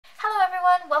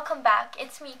welcome back.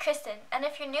 It's me, Kristin, and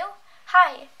if you're new,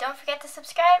 hi! Don't forget to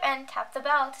subscribe and tap the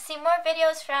bell to see more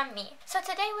videos from me. So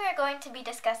today we are going to be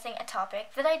discussing a topic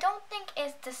that I don't think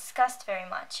is discussed very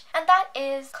much, and that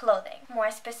is clothing.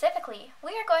 More specifically,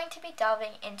 we are going to be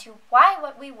delving into why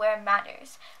what we wear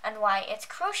matters, and why it's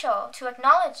crucial to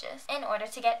acknowledge this in order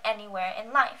to get anywhere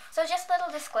in life. So just a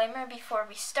little disclaimer before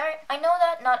we start, I know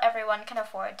that not everyone can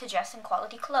afford to dress in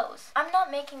quality clothes. I'm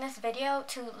not making this video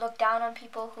to look down on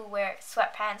people who wear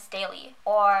sweatpants daily,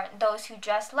 or those who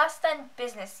dress less than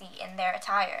businessy in their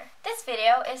attire. This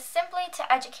video is simply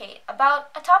to educate about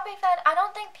a topic that I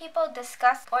don't think people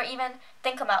discuss or even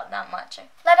think about that much.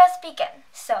 Let us begin.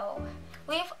 So,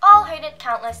 we've all heard it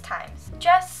countless times.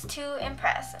 Dress to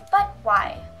impress. But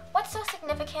why? What's so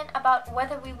significant about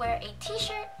whether we wear a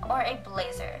t-shirt or a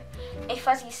blazer, a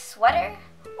fuzzy sweater,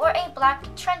 or a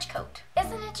black trench coat?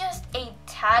 Isn't it just a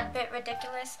tad bit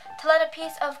ridiculous to let a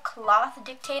piece of cloth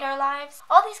dictate our lives?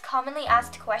 All these commonly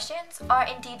asked questions are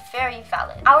indeed very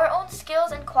valid. Our own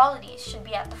skills and qualities should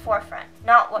be at the forefront,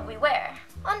 not what we wear.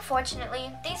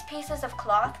 Unfortunately, these pieces of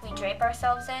cloth we drape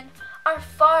ourselves in are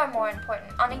far more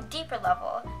important on a deeper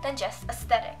level than just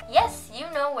aesthetic. Yes, you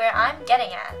know where I'm getting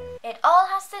at. It all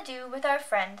has to do with our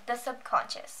friend, the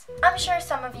subconscious. I'm sure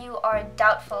some of you are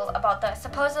doubtful about the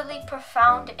supposedly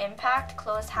profound impact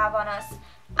clothes have on us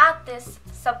at this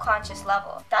subconscious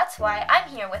level. That's why I'm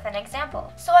here with an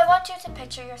example. So I want you to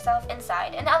picture yourself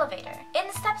inside an elevator.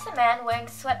 In steps a man wearing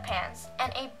sweatpants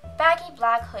and a baggy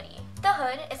black hoodie. The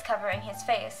hood is covering his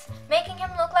face, making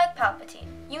him look like Palpatine.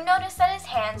 You notice that his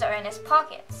hands are in his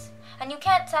pockets, and you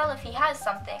can't tell if he has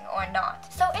something or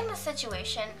not. So in this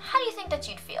situation, how do you think that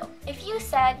you'd feel? If you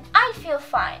said, "I'd feel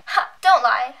fine," don't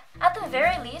lie. At the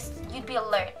very least, you'd be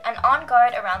alert and on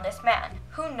guard around this man.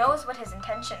 Who knows what his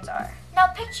intentions are? Now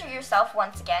picture yourself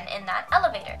once again in that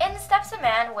elevator. In steps a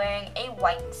man wearing a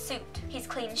white suit. He's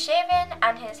clean shaven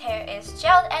and his hair is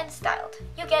gelled and styled.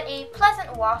 You get a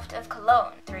pleasant waft of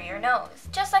cologne through your nose.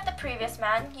 Just like the previous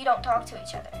man, you don't talk to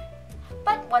each other.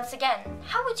 But once again,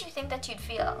 how would you think that you'd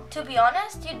feel? To be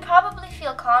honest, you'd probably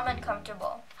feel calm and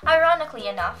comfortable. Ironically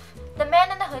enough, the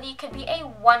man in the hoodie could be a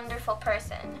wonderful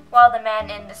person, while the man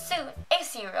in the suit, a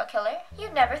serial killer.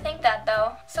 You'd never think that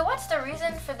though. So what's the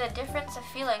reason for the difference of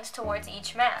feelings towards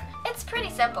each man? It's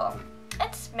pretty simple.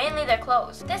 It's mainly their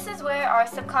clothes. This is where our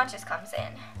subconscious comes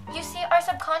in. You see, our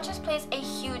subconscious plays a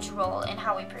huge role in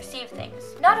how we perceive things.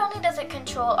 Not only does it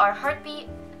control our heartbeat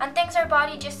and things our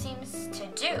body just seems to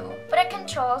do, but it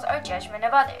controls our judgment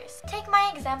of others. Take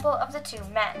my example of the two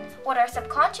men. What our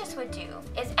subconscious would do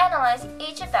is analyze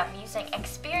each of them using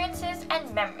experiences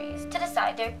and memories to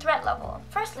decide their threat level.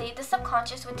 Firstly, the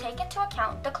subconscious would take into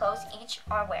account the clothes each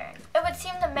are wearing. It would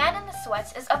seem the man in the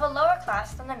sweats is of a lower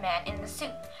class than the man in the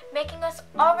suit, making us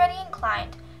already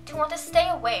inclined to want to stay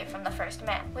away from the first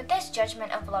man. With this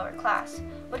judgment of lower class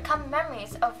would come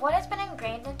memories of what has been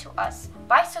ingrained into us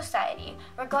by society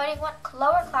regarding what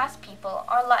lower class people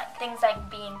are like. Things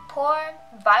like being poor,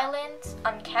 violent,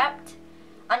 unkempt,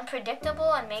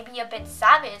 unpredictable, and maybe a bit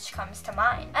savage comes to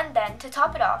mind. And then to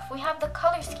top it off, we have the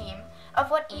color scheme of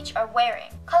what each are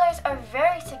wearing. Colors are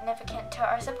very significant to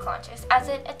our subconscious as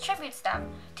it attributes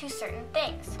them to certain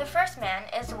things. The first man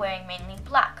is wearing mainly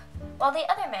black, while the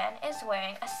other man is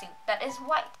wearing a suit that is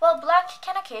white. While black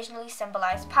can occasionally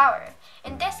symbolize power,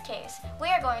 in this case, we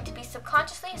are going to be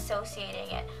subconsciously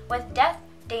associating it with death,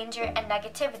 danger, and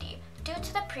negativity due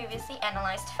to the previously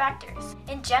analyzed factors.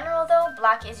 In general though,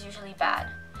 black is usually bad.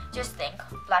 Just think,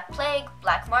 Black Plague,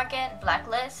 Black Market,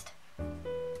 Blacklist.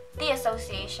 The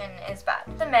association is bad.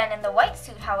 The man in the white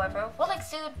suit, however, will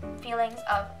exude feelings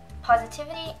of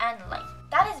positivity and light.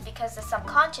 That is because the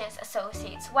subconscious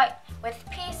associates white with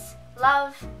peace,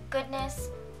 love, goodness,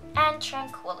 and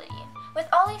tranquility. With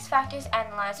all these factors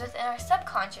analyzed within our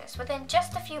subconscious within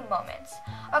just a few moments,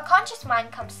 our conscious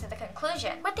mind comes to the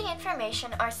conclusion, with the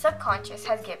information our subconscious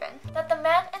has given, that the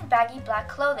man in baggy black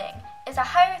clothing is a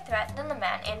higher threat than the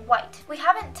man in white. We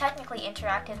haven't technically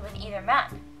interacted with either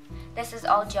man. This is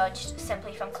all judged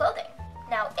simply from clothing.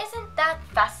 Now, isn't that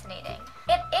fascinating?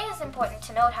 It is important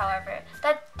to note, however,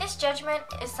 that this judgment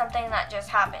is something that just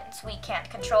happens. We can't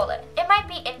control it. It might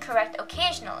be incorrect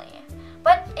occasionally,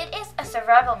 but it is a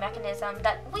survival mechanism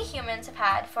that we humans have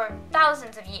had for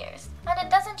thousands of years. And it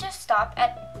doesn't just stop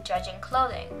at judging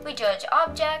clothing. We judge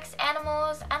objects,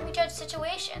 animals, and we judge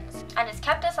situations, and it's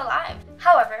kept us alive.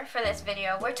 However, for this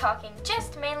video, we're talking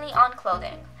just mainly on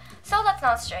clothing. So let's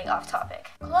not stray off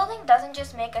topic. Clothing doesn't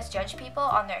just make us judge people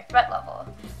on their threat level,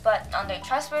 but on their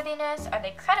trustworthiness. Are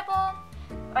they credible?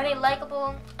 Are they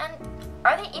likable? And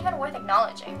Are they even worth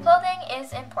acknowledging? Clothing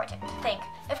is important. Think,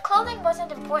 if clothing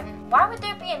wasn't important, why would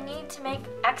there be a need to make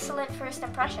excellent first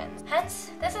impressions? Hence,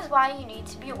 this is why you need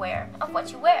to be aware of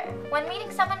what you wear. When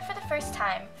meeting someone for the first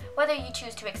time, whether you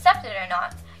choose to accept it or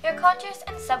not, your conscious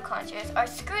and subconscious are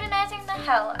scrutinizing the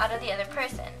hell out of the other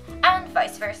person, and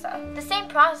vice versa. The same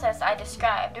process I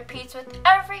described repeats with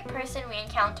every person we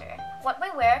encounter. What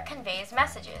we wear conveys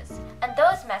messages, and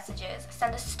those messages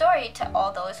send a story to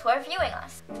all those who are viewing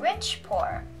us. Rich,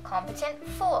 poor, competent,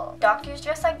 fool, doctors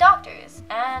dress like doctors,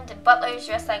 and butlers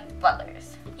dress like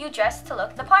butlers. You dress to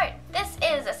look the part. This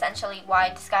is essentially why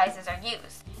disguises are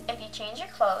used. If you change your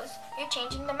clothes, you're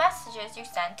changing the messages you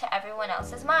send to everyone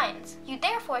else's minds. You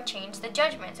therefore change the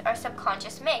judgments our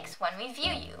subconscious makes when we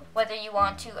view you, whether you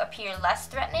want to appear less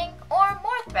threatening or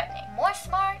more threatening, more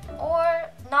smart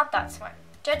or not that smart.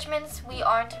 Judgments we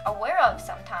aren't aware of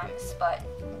sometimes, but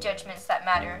judgments that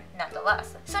matter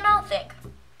nonetheless. So now think.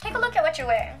 Take a look at what you're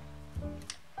wearing.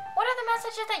 What are the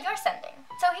messages that you're sending?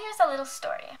 So here's a little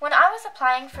story. When I was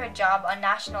applying for a job on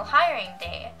National Hiring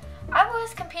Day, I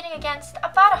was competing against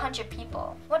about 100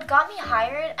 people. What got me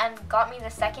hired and got me the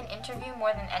second interview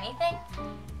more than anything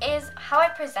is how I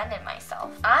presented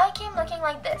myself. I came looking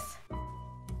like this.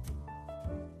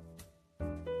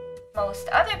 Most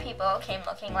other people came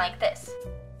looking like this.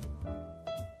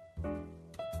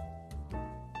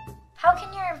 How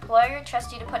can your employer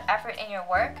trust you to put effort in your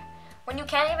work when you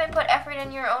can't even put effort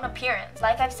in your own appearance?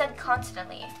 Like I've said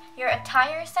constantly, your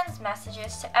attire sends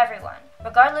messages to everyone,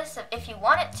 regardless of if you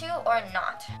want it to or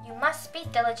not. You must be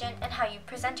diligent in how you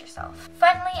present yourself.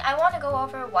 Finally, I want to go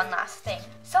over one last thing.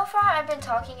 So far, I've been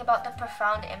talking about the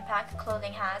profound impact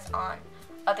clothing has on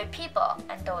other people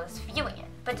and those viewing it.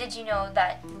 But did you know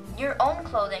that your own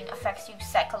clothing affects you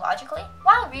psychologically?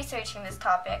 While researching this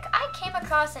topic, I came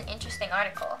across an interesting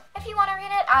article. If you want to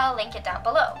read it, I'll link it down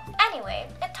below. Anyway,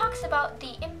 it talks about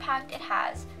the impact it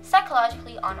has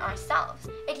psychologically on ourselves.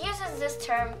 It uses this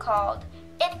term called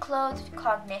enclothed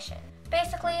cognition.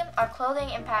 Basically, our clothing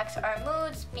impacts our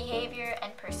moods, behavior,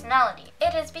 and personality.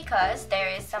 It is because there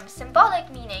is some symbolic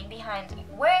meaning behind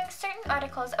wearing certain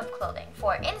articles of clothing.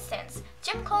 For instance,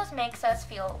 gym clothes makes us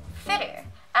feel fitter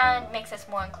and makes us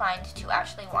more inclined to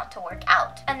actually want to work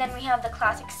out. And then we have the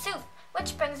classic suit,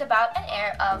 which brings about an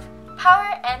air of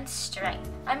power and strength.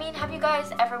 I mean, have you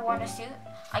guys ever worn a suit?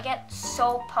 I get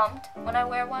so pumped when I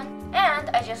wear one. And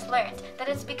I just learned that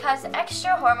it's because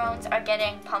extra hormones are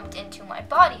getting pumped into my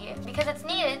body because it's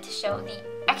needed to show the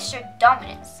extra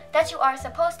dominance that you are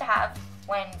supposed to have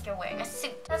when you're wearing a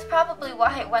suit. That's probably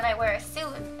why when I wear a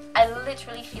suit, I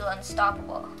literally feel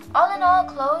unstoppable. All in all,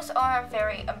 clothes are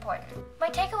very important. My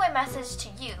takeaway message to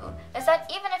you is that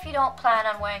even if you don't plan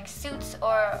on wearing suits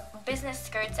or business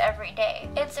skirts every day,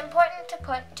 it's important to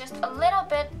put just a little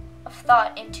bit of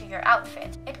thought into your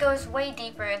outfit. It goes way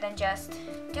deeper than just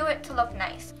do it to look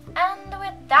nice. And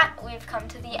with that, we've come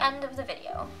to the end of the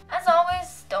video. As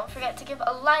always, don't forget to give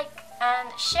a like and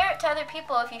share it to other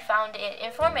people if you found it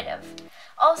informative.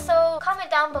 Also, comment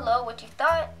down below what you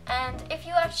thought and if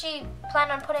you actually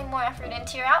plan on putting more effort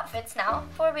into your outfits now.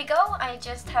 Before we go, I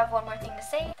just have one more thing to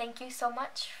say. Thank you so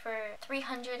much for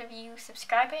 300 of you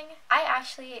subscribing. I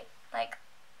actually,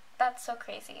 that's so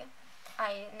crazy.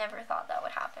 I never thought that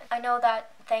would happen. I know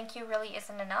that thank you really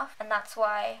isn't enough, and that's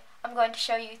why I'm going to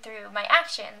show you through my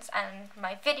actions and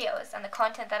my videos and the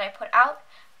content that I put out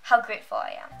how grateful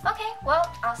I am. Okay, well,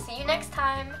 I'll see you next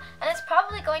time, and it's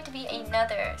probably going to be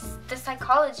another the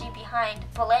psychology behind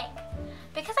blank,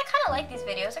 because I kind of like these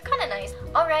videos. They're kind of nice.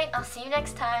 Alright, I'll see you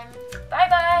next time. Bye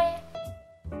bye!